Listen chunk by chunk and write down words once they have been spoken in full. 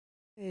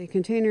Okay,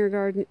 container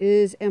garden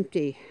is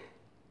empty.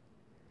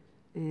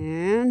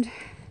 And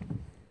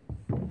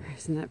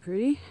isn't that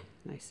pretty?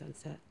 Nice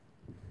sunset.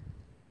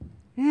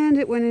 And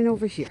it went in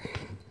over here.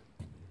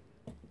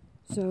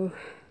 So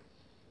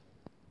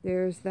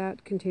there's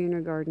that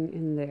container garden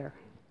in there.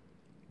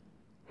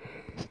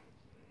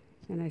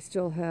 And I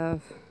still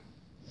have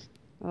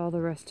all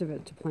the rest of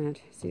it to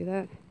plant. See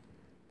that?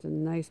 It's a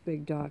nice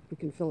big dock. We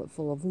can fill it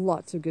full of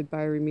lots of good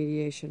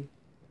bioremediation.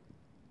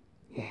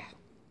 Yeah.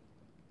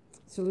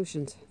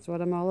 Solutions. That's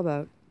what I'm all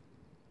about.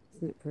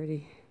 Isn't it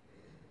pretty?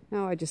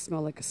 Now I just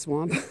smell like a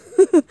swamp.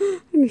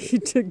 I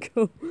need to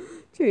go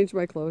change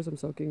my clothes. I'm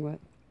soaking wet.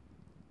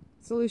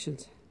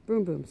 Solutions.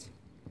 Boom booms.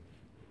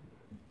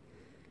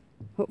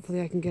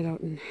 Hopefully I can get out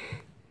and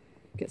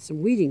get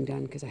some weeding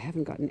done because I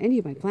haven't gotten any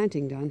of my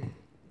planting done.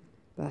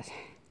 But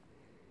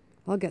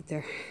I'll get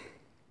there.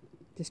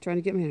 Just trying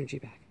to get my energy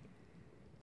back.